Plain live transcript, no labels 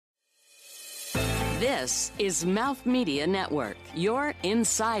This is Mouth Media Network, your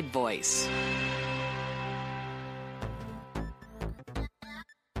inside voice.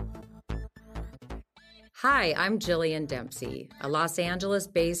 Hi, I'm Jillian Dempsey, a Los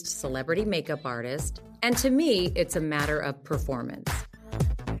Angeles-based celebrity makeup artist, and to me, it's a matter of performance.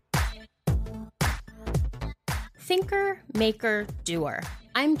 Thinker, maker, doer.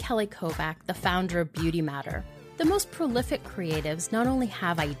 I'm Kelly Kovac, the founder of Beauty Matter. The most prolific creatives not only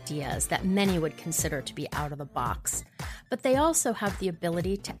have ideas that many would consider to be out of the box, but they also have the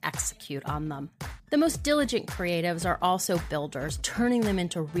ability to execute on them. The most diligent creatives are also builders, turning them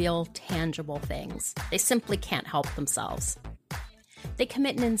into real, tangible things. They simply can't help themselves. They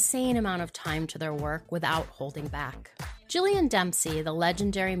commit an insane amount of time to their work without holding back. Jillian Dempsey, the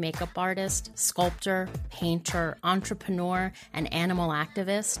legendary makeup artist, sculptor, painter, entrepreneur, and animal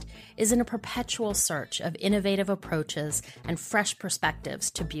activist, is in a perpetual search of innovative approaches and fresh perspectives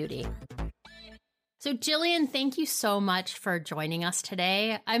to beauty. So Jillian, thank you so much for joining us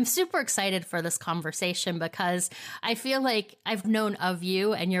today. I'm super excited for this conversation because I feel like I've known of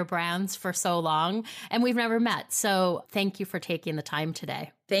you and your brands for so long and we've never met. So thank you for taking the time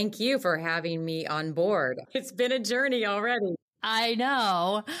today. Thank you for having me on board. It's been a journey already. I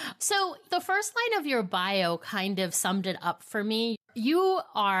know. So the first line of your bio kind of summed it up for me. You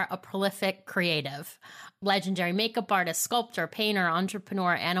are a prolific creative, legendary makeup artist, sculptor, painter,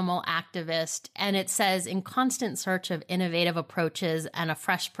 entrepreneur, animal activist, and it says in constant search of innovative approaches and a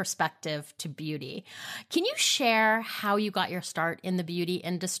fresh perspective to beauty. Can you share how you got your start in the beauty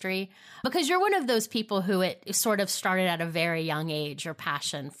industry? Because you're one of those people who it sort of started at a very young age, your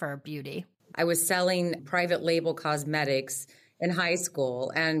passion for beauty. I was selling private label cosmetics in high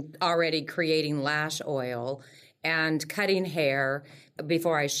school and already creating lash oil and cutting hair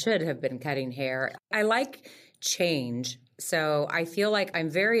before I should have been cutting hair. I like change. So I feel like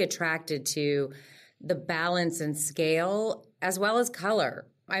I'm very attracted to the balance and scale as well as color.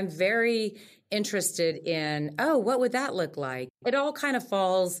 I'm very interested in, what would that look like? It all kind of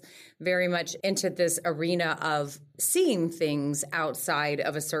falls very much into this arena of seeing things outside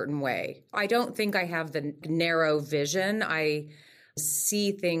of a certain way. I don't think I have the narrow vision. I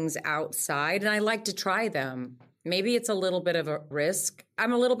see things outside and I like to try them. Maybe it's a little bit of a risk.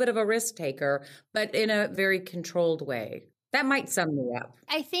 I'm a little bit of a risk taker, but in a very controlled way. That might sum me up.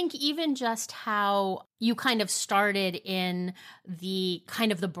 I think even just how you kind of started in the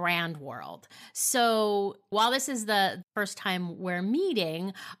kind of the brand world. So while this is the first time we're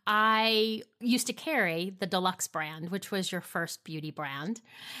meeting, I used to carry the Deluxe brand, which was your first beauty brand,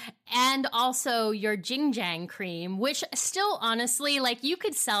 and also your Jing Jang cream, which still honestly, like you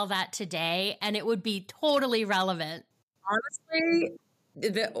could sell that today and it would be totally relevant. Honestly,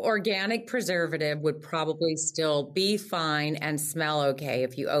 the organic preservative would probably still be fine and smell okay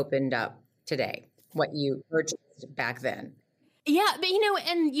if you opened up today what you purchased back then. Yeah, but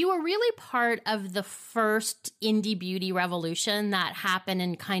and you were really part of the first indie beauty revolution that happened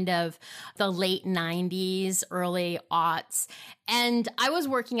in kind of the late 90s, early aughts. And I was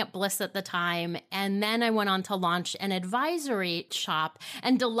working at Bliss at the time, and then I went on to launch an advisory shop,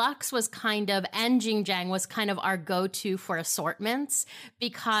 and Deluxe was and Jing Jang was kind of our go-to for assortments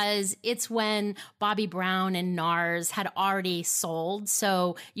because it's when Bobbi Brown and NARS had already sold.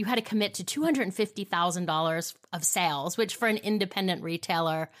 So you had to commit to $250,000 of sales, which for an independent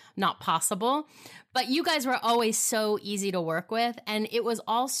retailer, not possible. But you guys were always so easy to work with, and it was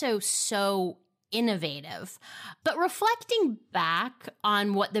also so innovative. But reflecting back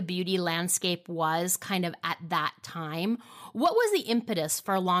on what the beauty landscape was kind of at that time, what was the impetus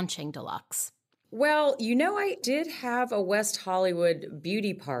for launching Deluxe? Well, I did have a West Hollywood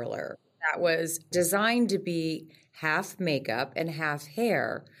beauty parlor that was designed to be half makeup and half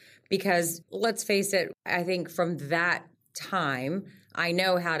hair. Because let's face it, I think from that time, I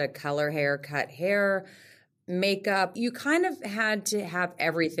know how to color hair, cut hair, makeup. You kind of had to have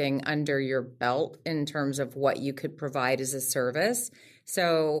everything under your belt in terms of what you could provide as a service.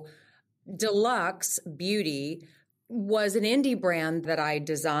 So Deluxe Beauty was an indie brand that I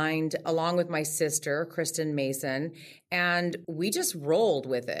designed along with my sister, Kristen Mason, and we just rolled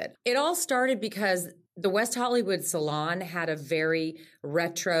with it. It all started because the West Hollywood salon had a very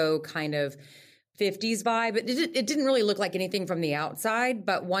retro kind of 50s vibe. It didn't really look like anything from the outside,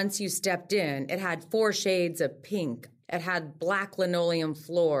 but once you stepped in, it had 4 shades of pink. It had black linoleum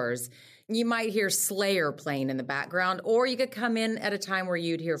floors. You might hear Slayer playing in the background, or you could come in at a time where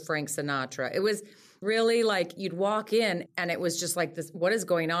you'd hear Frank Sinatra. It was really like you'd walk in and it was just like this, what is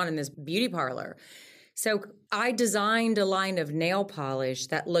going on in this beauty parlor? So I designed a line of nail polish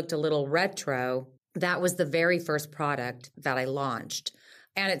that looked a little retro. That was the very first product that I launched.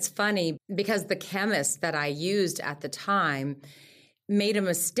 And it's funny because the chemist that I used at the time made a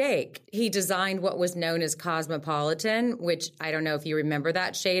mistake. He designed what was known as Cosmopolitan, which I don't know if you remember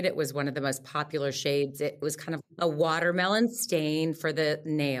that shade. It was one of the most popular shades. It was kind of a watermelon stain for the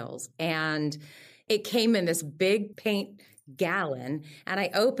nails. And it came in this big paint gallon. And I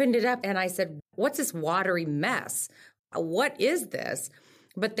opened it up and I said, what's this watery mess? What is this?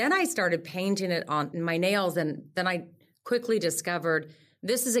 But then I started painting it on my nails. And then I quickly discovered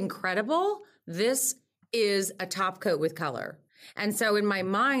this is incredible. This is a top coat with color. And so in my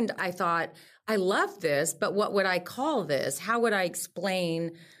mind, I thought, I love this, but what would I call this? How would I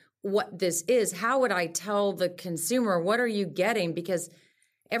explain what this is? How would I tell the consumer, what are you getting? Because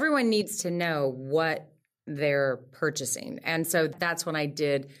everyone needs to know what they're purchasing. And so that's when I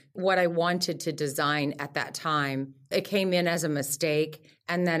did what I wanted to design at that time. It came in as a mistake,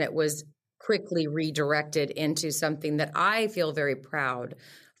 and then it was quickly redirected into something that I feel very proud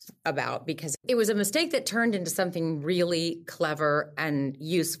about, because it was a mistake that turned into something really clever and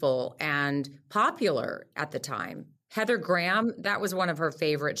useful and popular at the time. Heather Graham, that was one of her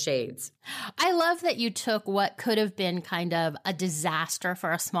favorite shades. I love that you took what could have been kind of a disaster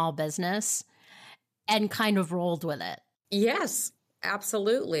for a small business and kind of rolled with it. Yes,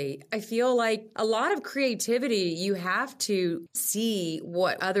 absolutely. I feel like a lot of creativity, you have to see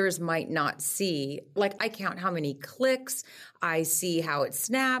what others might not see. Like I count how many clicks, I see how it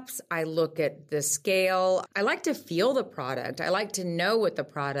snaps, I look at the scale. I like to feel the product. I like to know what the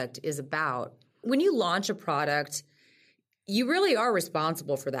product is about. When you launch a product, you really are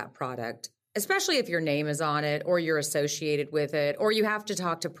responsible for that product, especially if your name is on it or you're associated with it or you have to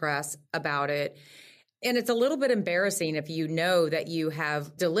talk to press about it. And it's a little bit embarrassing if you know that you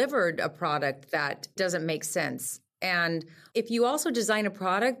have delivered a product that doesn't make sense. And if you also design a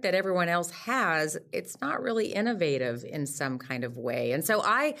product that everyone else has, it's not really innovative in some kind of way. And so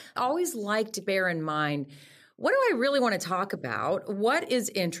I always like to bear in mind, what do I really want to talk about? What is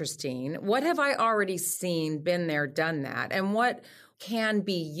interesting? What have I already seen, been there, done that? And what can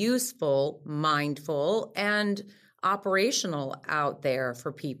be useful, mindful, and operational out there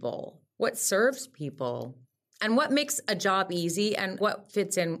for people? What serves people? And what makes a job easy and what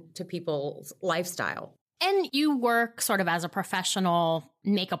fits into people's lifestyle? And you work sort of as a professional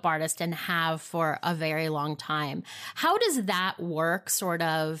makeup artist and have for a very long time. How does that work sort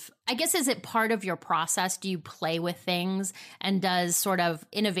of, I guess, is it part of your process? Do you play with things? And does sort of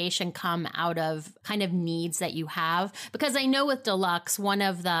innovation come out of kind of needs that you have? Because I know with Deluxe, one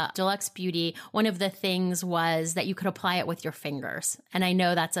of the Deluxe Beauty, one of the things was that you could apply it with your fingers. And I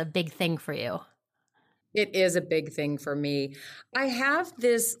know that's a big thing for you. It is a big thing for me. I have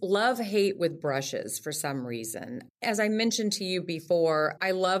this love-hate with brushes for some reason. As I mentioned to you before,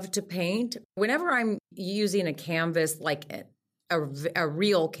 I love to paint. Whenever I'm using a canvas, like a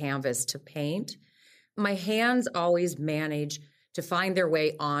real canvas to paint, my hands always manage to find their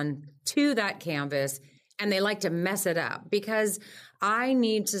way on to that canvas, and they like to mess it up because I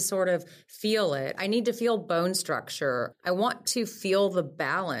need to sort of feel it. I need to feel bone structure. I want to feel the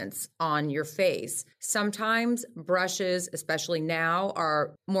balance on your face. Sometimes brushes, especially now,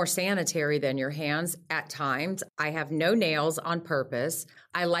 are more sanitary than your hands at times. I have no nails on purpose.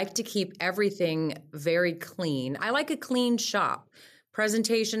 I like to keep everything very clean. I like a clean shop.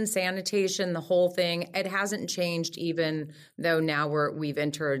 Presentation, sanitation, the whole thing. It hasn't changed even though now we've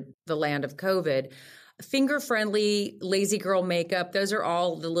entered the land of COVID. Finger-friendly, lazy girl makeup, those are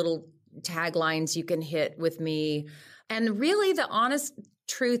all the little taglines you can hit with me. And really, the honest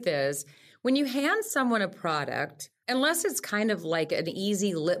truth is, when you hand someone a product, unless it's kind of like an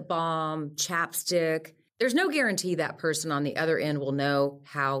easy lip balm, chapstick, there's no guarantee that person on the other end will know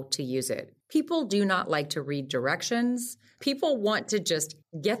how to use it. People do not like to read directions. People want to just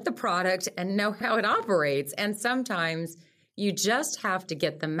get the product and know how it operates. And sometimes you just have to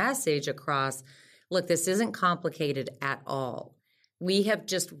get the message across. Look, this isn't complicated at all. We have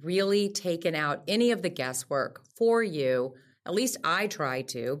just really taken out any of the guesswork for you. At least I try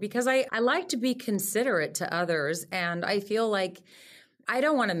to, because I like to be considerate to others. And I feel like I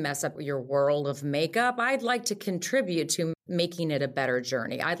don't want to mess up your world of makeup. I'd like to contribute to making it a better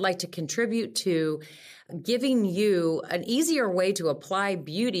journey. I'd like to contribute to giving you an easier way to apply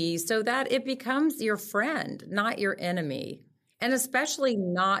beauty so that it becomes your friend, not your enemy. And especially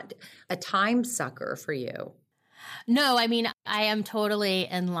not a time sucker for you. No, I mean, I am totally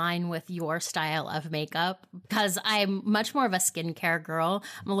in line with your style of makeup because I'm much more of a skincare girl.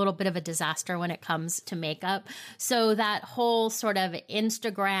 I'm a little bit of a disaster when it comes to makeup. So that whole sort of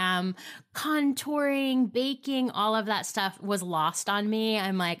Instagram contouring, baking, all of that stuff was lost on me.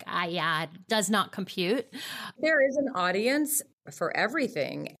 I'm like, yeah, it does not compute. There is an audience for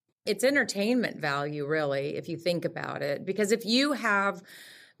everything. It's entertainment value, really, if you think about it. Because if you have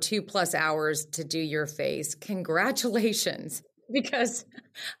 2+ hours to do your face, congratulations, because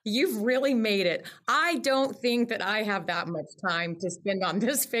you've really made it. I don't think that I have that much time to spend on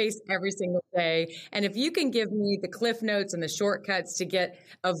this face every single day. And if you can give me the cliff notes and the shortcuts to get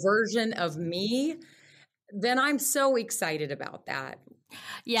a version of me, then I'm so excited about that.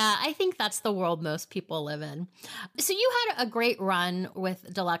 Yeah, I think that's the world most people live in. So you had a great run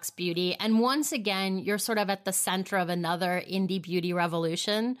with Deluxe Beauty, and once again, you're sort of at the center of another indie beauty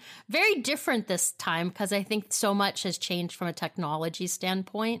revolution. Very different this time because I think so much has changed from a technology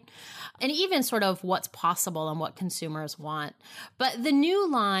standpoint, and even sort of what's possible and what consumers want. But the new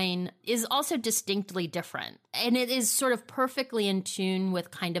line is also distinctly different, and it is sort of perfectly in tune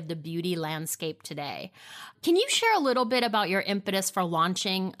with kind of the beauty landscape today. Can you share a little bit about your impetus for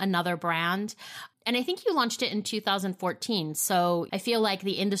launching another brand? And I think you launched it in 2014. So I feel like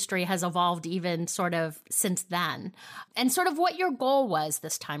the industry has evolved even sort of since then. And sort of what your goal was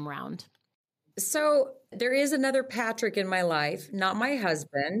this time around. So there is another Patrick in my life, not my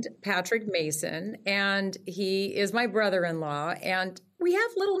husband, Patrick Mason, and he is my brother-in-law. And we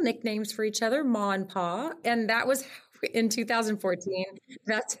have little nicknames for each other, Ma and Pa. And that was in 2014.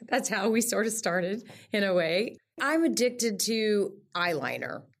 That's how we sort of started in a way. I'm addicted to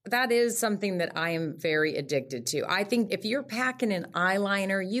eyeliner. That is something that I am very addicted to. I think if you're packing an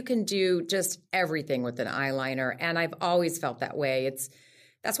eyeliner, you can do just everything with an eyeliner. And I've always felt that way.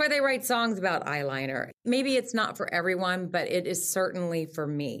 That's why they write songs about eyeliner. Maybe it's not for everyone, but it is certainly for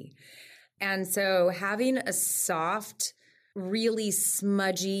me. And so having a soft, really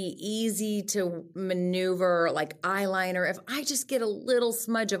smudgy, easy to maneuver like eyeliner, if I just get a little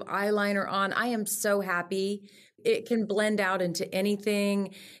smudge of eyeliner on, I am so happy. It can blend out into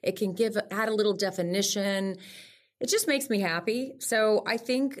anything. It can add a little definition. It just makes me happy. So I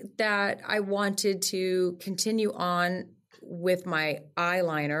think that I wanted to continue on with my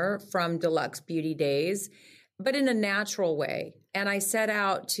eyeliner from Deluxe Beauty days, but in a natural way. And I set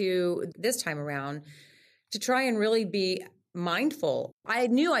out to, this time around, to try and really be mindful. I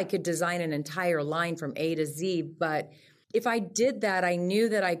knew I could design an entire line from A to Z, but if I did that, I knew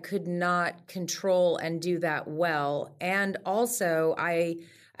that I could not control and do that well. And also, I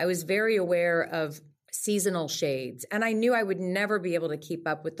was very aware of seasonal shades, and I knew I would never be able to keep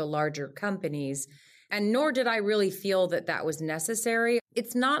up with the larger companies. And nor did I really feel that that was necessary.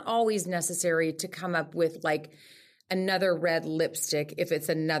 It's not always necessary to come up with like another red lipstick if it's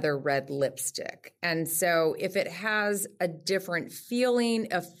another red lipstick. And so if it has a different feeling,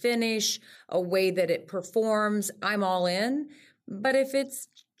 a finish, a way that it performs, I'm all in. But if it's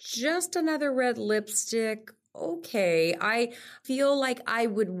just another red lipstick, okay, I feel like I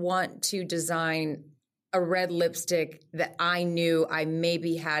would want to design a red lipstick that I knew I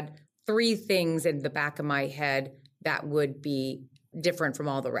maybe had 3 things in the back of my head that would be different from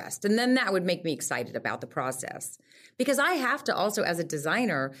all the rest. And then that would make me excited about the process. Because I have to also, as a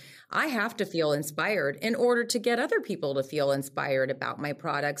designer, I have to feel inspired in order to get other people to feel inspired about my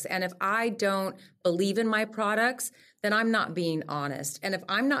products. And if I don't believe in my products, then I'm not being honest. And if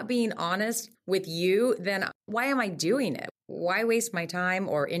I'm not being honest with you, then why am I doing it? Why waste my time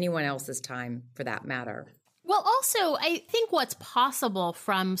or anyone else's time for that matter? Well, also, I think what's possible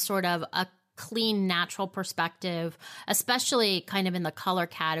from sort of a clean, natural perspective, especially kind of in the color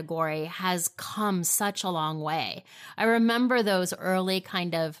category, has come such a long way. I remember those early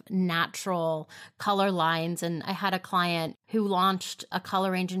kind of natural color lines, and I had a client who launched a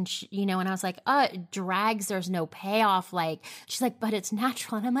color range, and and I was like, it drags, there's no payoff. Like, she's like, but it's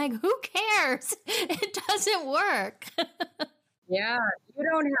natural. And I'm like, who cares? It doesn't work. Yeah, you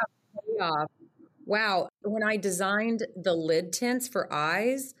don't have payoff. Wow. When I designed the lid tints for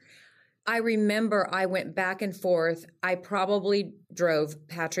eyes, I remember I went back and forth. I probably drove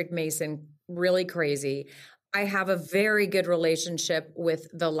Patrick Mason really crazy. I have a very good relationship with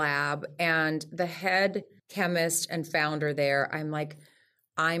the lab and the head chemist and founder there. I'm like,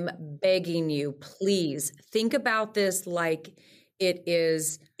 I'm begging you, please think about this like it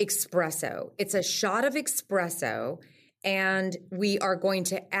is espresso. It's a shot of espresso, and we are going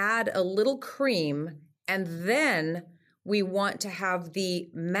to add a little cream, and then we want to have the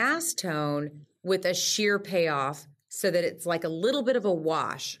mass tone with a sheer payoff so that it's like a little bit of a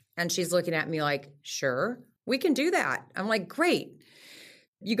wash. And she's looking at me like, sure, we can do that. I'm like, great.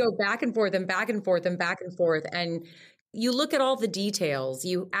 You go back and forth and back and forth and back and forth. And you look at all the details.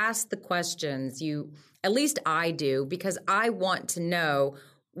 You ask the questions. At least I do, because I want to know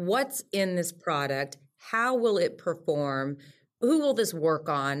what's in this product. How will it perform? Who will this work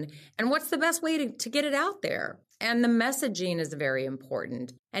on? And what's the best way to get it out there? And the messaging is very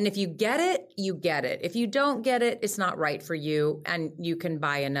important. And if you get it, you get it. If you don't get it, it's not right for you and you can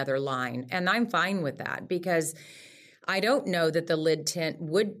buy another line. And I'm fine with that because I don't know that the lid tint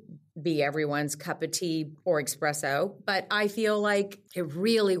would be everyone's cup of tea or espresso, but I feel like it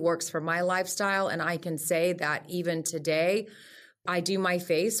really works for my lifestyle. And I can say that even today, I do my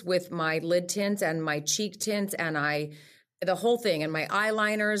face with my lid tints and my cheek tints and the whole thing. And my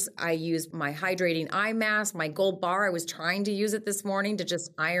eyeliners, I use my hydrating eye mask, my gold bar. I was trying to use it this morning to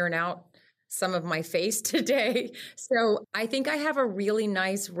just iron out some of my face today. So I think I have a really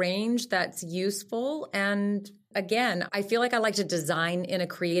nice range that's useful. And again, I feel like I like to design in a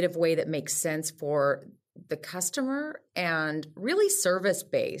creative way that makes sense for the customer and really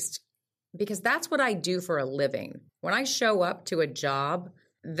service-based, because that's what I do for a living. When I show up to a job,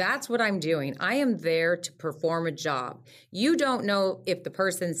 that's what I'm doing. I am there to perform a job. You don't know if the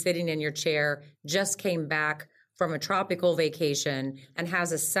person sitting in your chair just came back from a tropical vacation and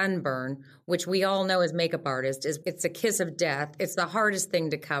has a sunburn, which we all know as makeup artists it's a kiss of death. It's the hardest thing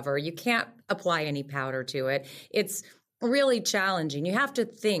to cover. You can't apply any powder to it. It's really challenging. You have to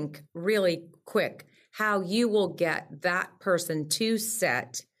think really quick how you will get that person to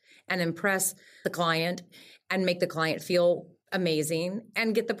set and impress the client and make the client feel amazing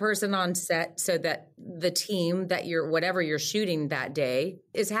and get the person on set so that the team that whatever you're shooting that day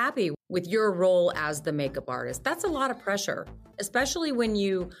is happy with your role as the makeup artist. That's a lot of pressure, especially when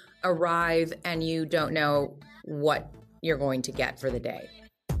you arrive and you don't know what you're going to get for the day.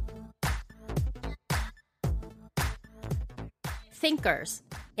 Thinkers,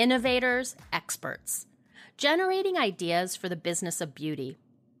 innovators, experts, generating ideas for the business of beauty.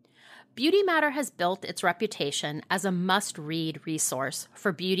 Beauty Matter has built its reputation as a must-read resource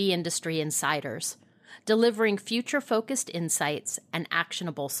for beauty industry insiders, delivering future-focused insights and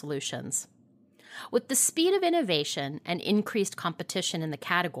actionable solutions. With the speed of innovation and increased competition in the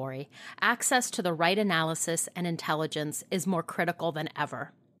category, access to the right analysis and intelligence is more critical than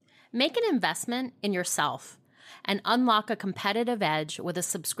ever. Make an investment in yourself and unlock a competitive edge with a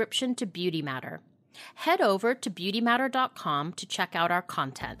subscription to Beauty Matter. Head over to beautymatter.com to check out our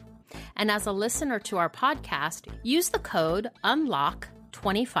content. And as a listener to our podcast, use the code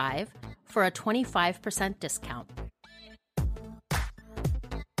UNLOCK25 for a 25% discount.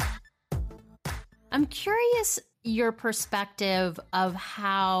 I'm curious your perspective of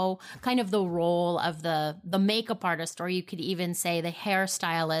how kind of the role of the makeup artist, or you could even say the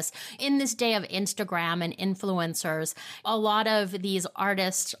hairstylist, in this day of Instagram and influencers. A lot of these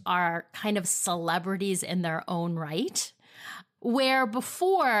artists are kind of celebrities in their own right, where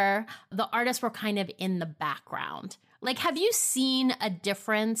before the artists were kind of in the background. Like, have you seen a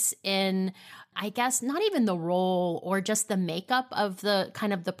difference in, I guess, not even the role or just the makeup of the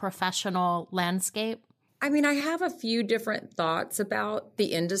kind of the professional landscape? I mean, I have a few different thoughts about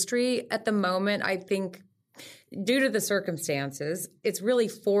the industry at the moment. I think due to the circumstances, it's really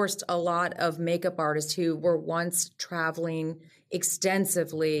forced a lot of makeup artists who were once traveling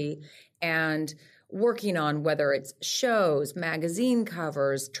extensively and working on whether it's shows, magazine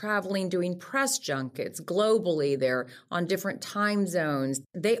covers, traveling, doing press junkets globally. They're on different time zones.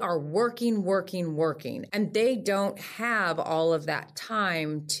 They are working. And they don't have all of that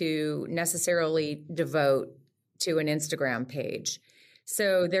time to necessarily devote to an Instagram page.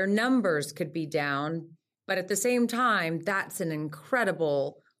 So their numbers could be down, but at the same time, that's an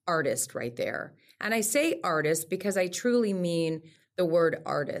incredible artist right there. And I say artist because I truly mean the word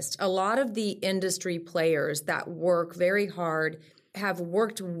artist. A lot of the industry players that work very hard have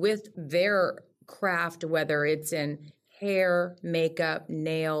worked with their craft, whether it's in hair, makeup,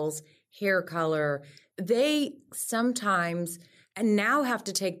 nails, hair color. They sometimes and now have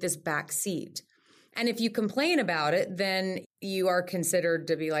to take this back seat. And if you complain about it, then you are considered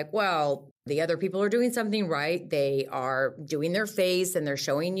to be like, well, the other people are doing something right. They are doing their face and they're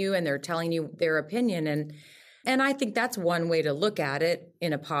showing you and they're telling you their opinion. And I think that's one way to look at it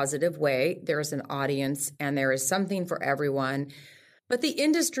in a positive way. There is an audience and there is something for everyone. But the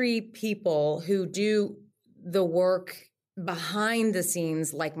industry people who do the work behind the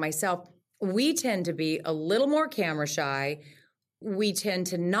scenes, like myself, we tend to be a little more camera shy. We tend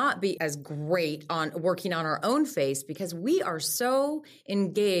to not be as great on working on our own face because we are so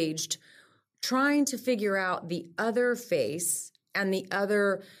engaged trying to figure out the other face and the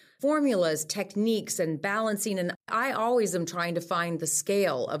other formulas, techniques, and balancing. And I always am trying to find the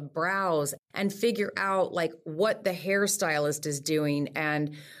scale of brows and figure out like what the hairstylist is doing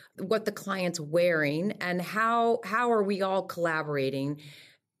and what the client's wearing and how are we all collaborating.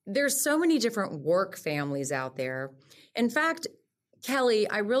 There's so many different work families out there. In fact, Kelly,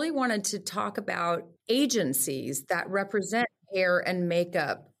 I really wanted to talk about agencies that represent hair and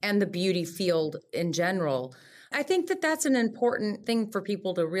makeup and the beauty field in general. I think that that's an important thing for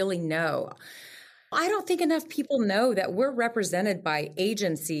people to really know. I don't think enough people know that we're represented by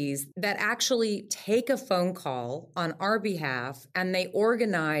agencies that actually take a phone call on our behalf and they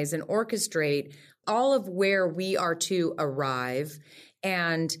organize and orchestrate all of where we are to arrive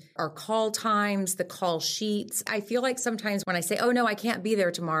and our call times, the call sheets. I feel like sometimes when I say, oh no, I can't be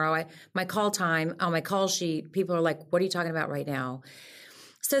there tomorrow, my call time on my call sheet, people are like, what are you talking about right now?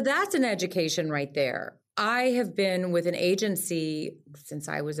 So that's an education right there. I have been with an agency since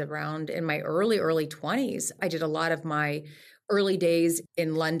I was around in my early 20s. I did a lot of my early days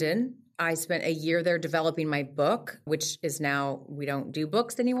in London. I spent a year there developing my book, which is now, we don't do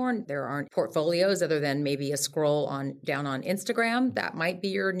books anymore. There aren't portfolios other than maybe a scroll down on Instagram. That might be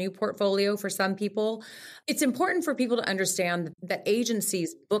your new portfolio for some people. It's important for people to understand that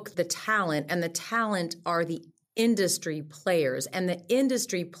agencies book the talent, and the talent are the industry players. And the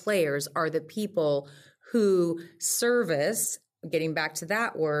industry players are the people who service, getting back to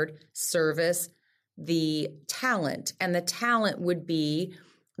that word, service the talent. And the talent would be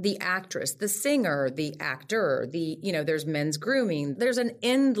the actress, the singer, the actor, there's men's grooming. There's an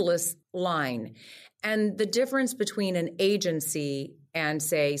endless line. And the difference between an agency and,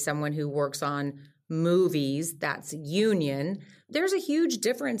 say, someone who works on movies, that's union, there's a huge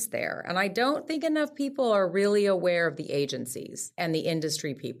difference there. And I don't think enough people are really aware of the agencies and the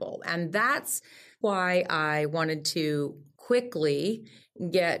industry people. And that's why I wanted to quickly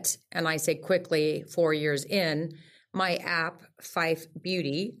get, and I say quickly, 4 years in, my app, Fife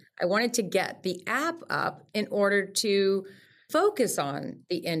Beauty. I wanted to get the app up in order to focus on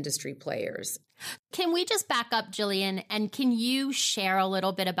the industry players. Can we just back up, Jillian, and can you share a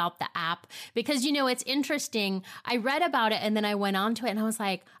little bit about the app? Because, it's interesting. I read about it and then I went on to it and I was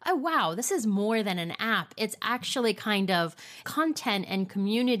like, oh, wow, this is more than an app. It's actually kind of content and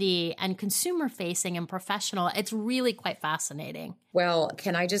community and consumer facing and professional. It's really quite fascinating. Well,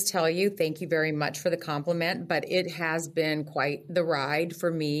 can I just tell you, thank you very much for the compliment, but it has been quite the ride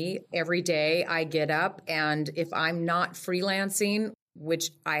for me. Every day I get up, and if I'm not freelancing,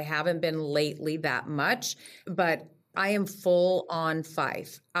 which I haven't been lately that much, but I am full on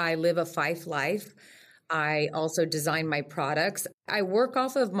Fife. I live a Fife life. I also design my products. I work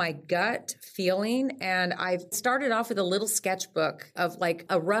off of my gut feeling, and I've started off with a little sketchbook of like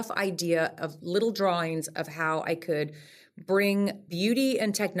a rough idea of little drawings of how I could bring beauty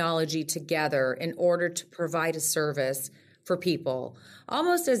and technology together in order to provide a service for people,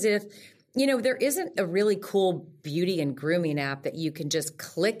 almost as if there isn't a really cool beauty and grooming app that you can just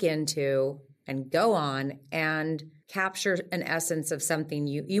click into and go on and capture an essence of something.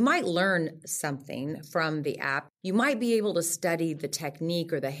 You might learn something from the app. You might be able to study the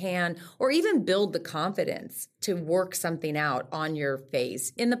technique or the hand, or even build the confidence to work something out on your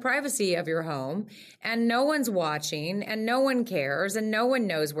face in the privacy of your home. And no one's watching, and no one cares, and no one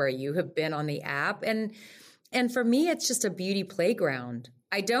knows where you have been on the app. And for me, it's just a beauty playground.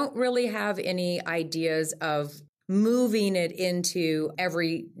 I don't really have any ideas of moving it into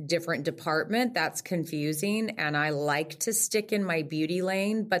every different department. That's confusing. And I like to stick in my beauty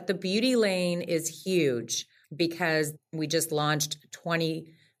lane, but the beauty lane is huge because we just launched 20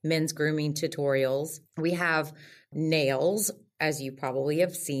 men's grooming tutorials. We have nails, as you probably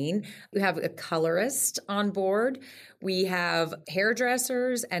have seen. We have a colorist on board. We have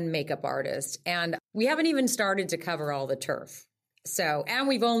hairdressers and makeup artists. And we haven't even started to cover all the turf. And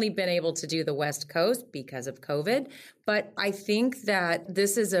we've only been able to do the West Coast because of COVID. But I think that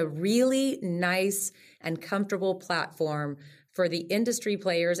this is a really nice and comfortable platform for the industry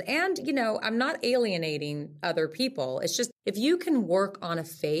players. And, I'm not alienating other people. It's just if you can work on a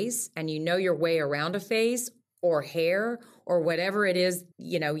face and you know your way around a face or hair or whatever it is,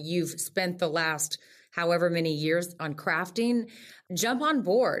 you've spent the last however many years on crafting, jump on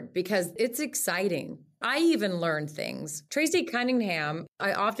board because it's exciting. I even learned things. Tracy Cunningham,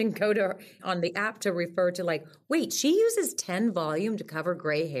 I often go to on the app to refer to wait, she uses 10 volume to cover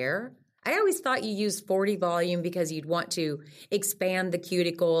gray hair? I always thought you used 40 volume because you'd want to expand the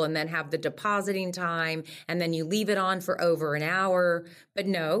cuticle and then have the depositing time, and then you leave it on for over an hour. But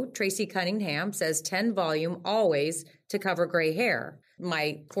no, Tracy Cunningham says 10 volume always to cover gray hair.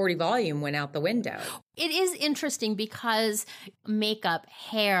 My 40 volume went out the window. It is interesting because makeup,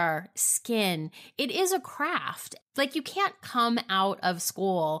 hair, skin, it is a craft. Like you can't come out of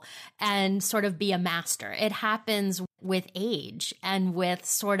school and sort of be a master. It happens with age and with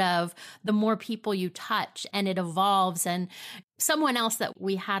sort of the more people you touch, and it evolves. And someone else that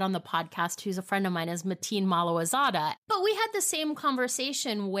we had on the podcast who's a friend of mine is Mateen Malawazada. But we had the same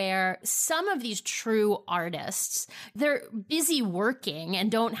conversation where some of these true artists, they're busy working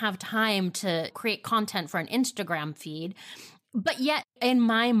and don't have time to create content for an Instagram feed. But yet, in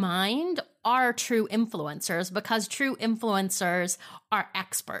my mind, are true influencers, because true influencers are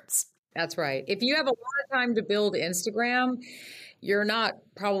experts. That's right. If you have a lot of time to build Instagram, you're not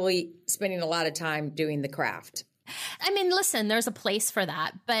probably spending a lot of time doing the craft. I mean, listen, there's a place for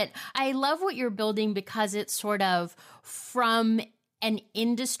that, but I love what you're building because it's sort of from an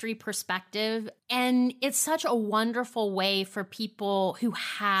industry perspective, and it's such a wonderful way for people who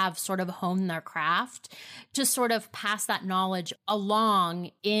have sort of honed their craft to sort of pass that knowledge along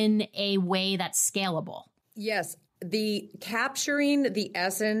in a way that's scalable. Yes. The capturing the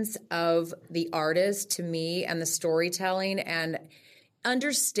essence of the artist to me and the storytelling and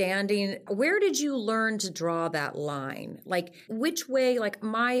understanding, where did you learn to draw that line? Like which way, like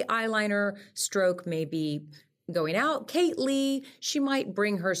my eyeliner stroke may be going out. Kate Lee, she might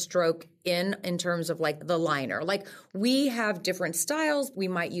bring her stroke in terms of like the liner. Like we have different styles. We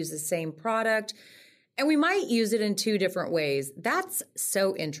might use the same product and we might use it in two different ways. That's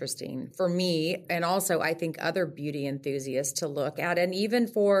so interesting for me. And also I think other beauty enthusiasts to look at. And even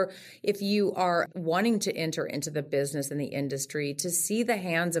for if you are wanting to enter into the business and the industry, to see the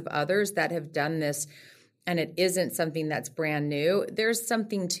hands of others that have done this, and it isn't something that's brand new. There's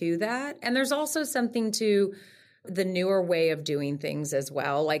something to that. And there's also something to the newer way of doing things as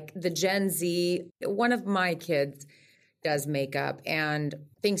well. Like the Gen Z, one of my kids does makeup and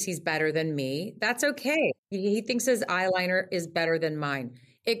thinks he's better than me. That's okay. He thinks his eyeliner is better than mine.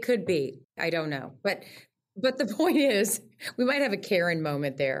 It could be. I don't know. But the point is, we might have a Karen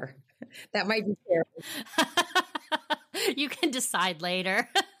moment there. That might be Karen. You can decide later.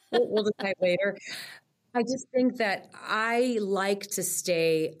 We'll decide later. I just think that I like to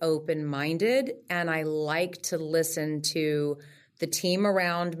stay open-minded and I like to listen to the team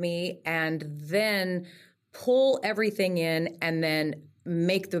around me and then pull everything in and then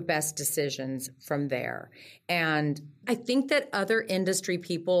make the best decisions from there. And I think that other industry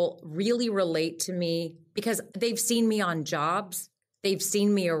people really relate to me because they've seen me on jobs. They've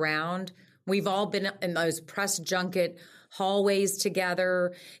seen me around. We've all been in those press junket hallways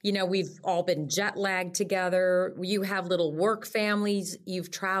together. You know, we've all been jet lagged together. You have little work families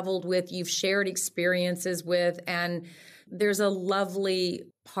you've traveled with, you've shared experiences with, and there's a lovely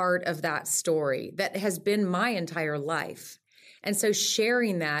part of that story that has been my entire life. And so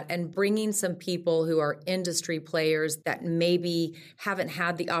sharing that and bringing some people who are industry players that maybe haven't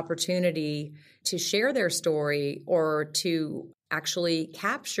had the opportunity to share their story or to actually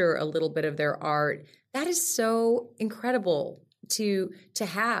capture a little bit of their art, that is so incredible to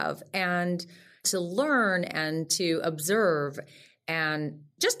have and to learn and to observe and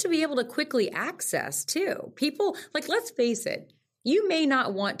just to be able to quickly access too. People, like, let's face it, you may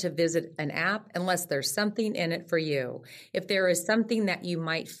not want to visit an app unless there's something in it for you. If there is something that you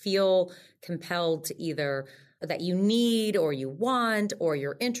might feel compelled to either that you need or you want or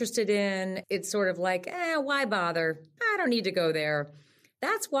you're interested in, it's sort of like, why bother? I don't need to go there.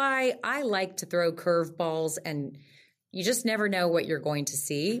 That's why I like to throw curveballs, and you just never know what you're going to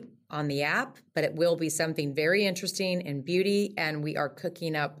see on the app, but it will be something very interesting in beauty, and we are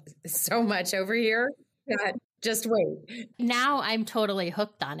cooking up so much over here. God, just wait. Now I'm totally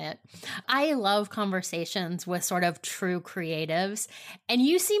hooked on it. I love conversations with sort of true creatives, and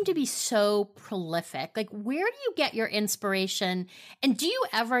you seem to be so prolific. Like, where do you get your inspiration? And do you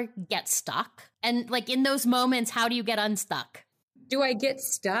ever get stuck? And like in those moments, how do you get unstuck? Do I get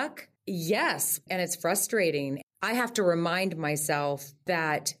stuck? Yes. And it's frustrating. I have to remind myself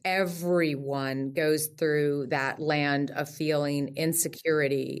that everyone goes through that land of feeling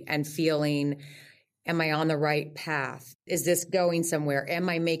insecurity and feeling, am I on the right path? Is this going somewhere? Am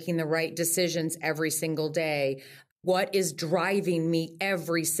I making the right decisions every single day? What is driving me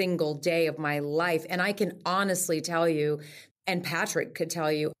every single day of my life? And I can honestly tell you, and Patrick could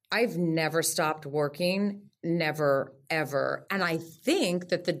tell you, I've never stopped working, never, ever. And I think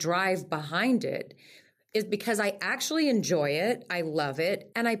that the drive behind it is because I actually enjoy it. I love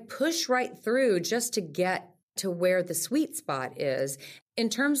it. And I push right through just to get to where the sweet spot is. In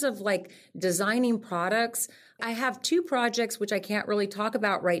terms of like designing products, I have 2 projects, which I can't really talk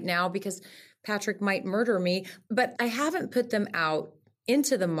about right now because Patrick might murder me, but I haven't put them out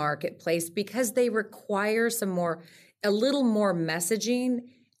into the marketplace because they require a little more messaging.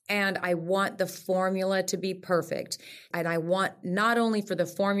 And I want the formula to be perfect. And I want not only for the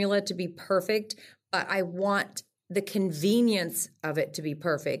formula to be perfect, but I want the convenience of it to be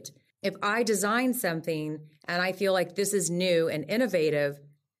perfect. If I design something and I feel like this is new and innovative,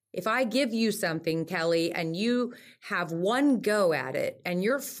 if I give you something, Kelly, and you have one go at it and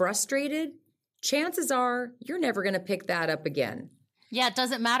you're frustrated, chances are you're never going to pick that up again. Yeah, it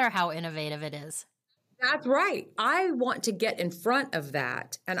doesn't matter how innovative it is. That's right. I want to get in front of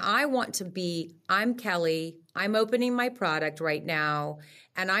that. And I want to be, I'm Kelly. I'm opening my product right now.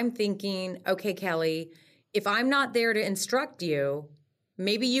 And I'm thinking, okay, Kelly, if I'm not there to instruct you,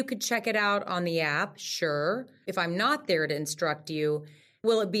 maybe you could check it out on the app. Sure. If I'm not there to instruct you,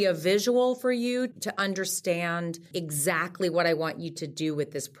 will it be a visual for you to understand exactly what I want you to do with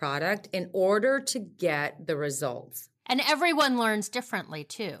this product in order to get the results? And everyone learns differently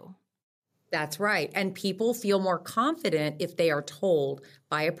too. That's right. And people feel more confident if they are told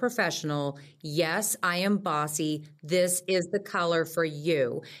by a professional, yes, I am bossy. This is the color for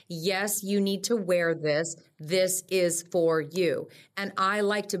you. Yes, you need to wear this. This is for you. And I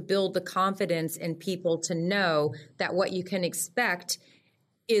like to build the confidence in people to know that what you can expect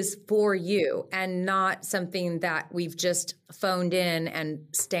is for you and not something that we've just phoned in and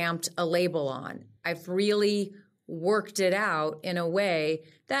stamped a label on. I've really worked it out in a way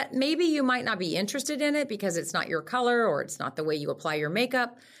that maybe you might not be interested in it because it's not your color or it's not the way you apply your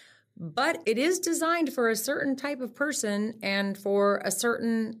makeup, but it is designed for a certain type of person and for a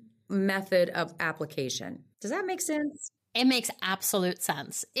certain method of application. Does that make sense? It makes absolute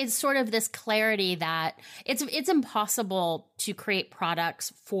sense. It's sort of this clarity that it's impossible to create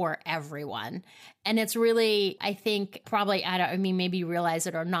products for everyone. And it's really, I think, probably, maybe you realize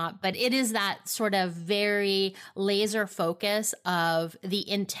it or not, but it is that sort of very laser focus of the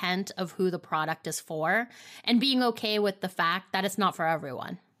intent of who the product is for and being okay with the fact that it's not for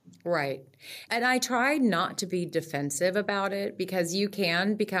everyone. Right. And I try not to be defensive about it because you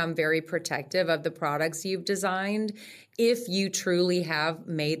can become very protective of the products you've designed if you truly have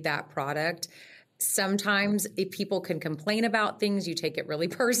made that product. Sometimes if people can complain about things, you take it really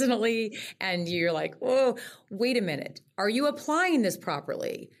personally and you're like, oh, wait a minute. Are you applying this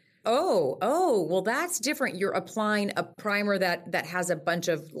properly? Oh, well, that's different. You're applying a primer that has a bunch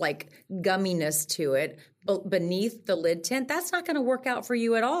of like gumminess to it beneath the lid tint. That's not going to work out for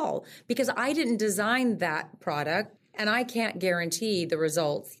you at all because I didn't design that product and I can't guarantee the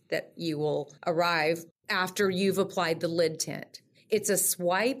results that you will arrive after you've applied the lid tint. It's a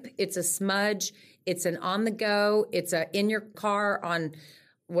swipe, it's a smudge, it's an on the go, it's a in your car on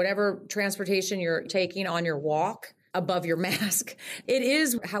whatever transportation you're taking on your walk. Above your mask. It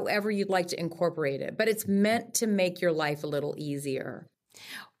is however you'd like to incorporate it, but it's meant to make your life a little easier.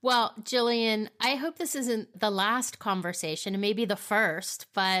 Well, Jillian, I hope this isn't the last conversation and maybe the first,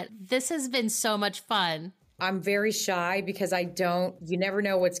 but this has been so much fun. I'm very shy because you never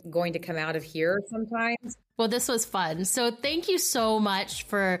know what's going to come out of here sometimes. Well, this was fun. So thank you so much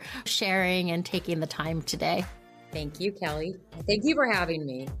for sharing and taking the time today. Thank you, Kelly. Thank you for having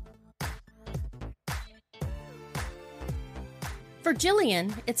me. For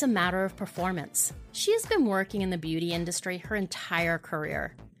Jillian, it's a matter of performance. She has been working in the beauty industry her entire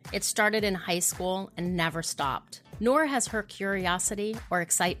career. It started in high school and never stopped, nor has her curiosity or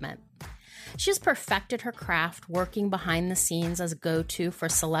excitement. She has perfected her craft working behind the scenes as a go-to for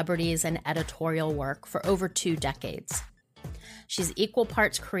celebrities and editorial work for over 2 decades. She's equal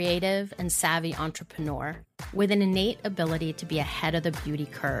parts creative and savvy entrepreneur with an innate ability to be ahead of the beauty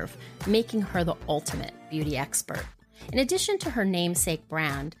curve, making her the ultimate beauty expert. In addition to her namesake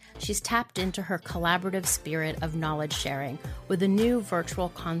brand, she's tapped into her collaborative spirit of knowledge sharing with a new virtual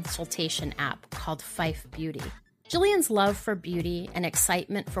consultation app called Fife Beauty. Jillian's love for beauty and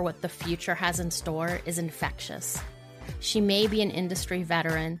excitement for what the future has in store is infectious. She may be an industry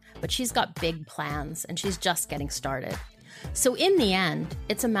veteran, but she's got big plans and she's just getting started. So in the end,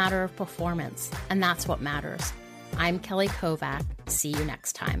 it's a matter of performance, and that's what matters. I'm Kelly Kovac. See you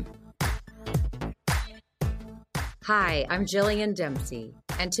next time. Hi, I'm Jillian Dempsey,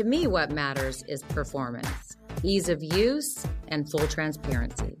 and to me what matters is performance, ease of use, and full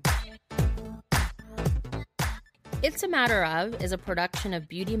transparency. It's a Matter of is a production of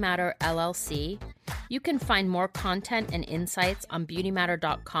Beauty Matter LLC. You can find more content and insights on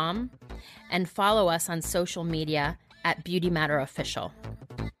beautymatter.com and follow us on social media at Beauty Matter Official.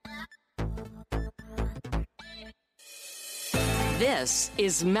 This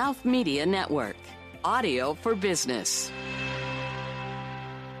is Mouth Media Network, audio for business.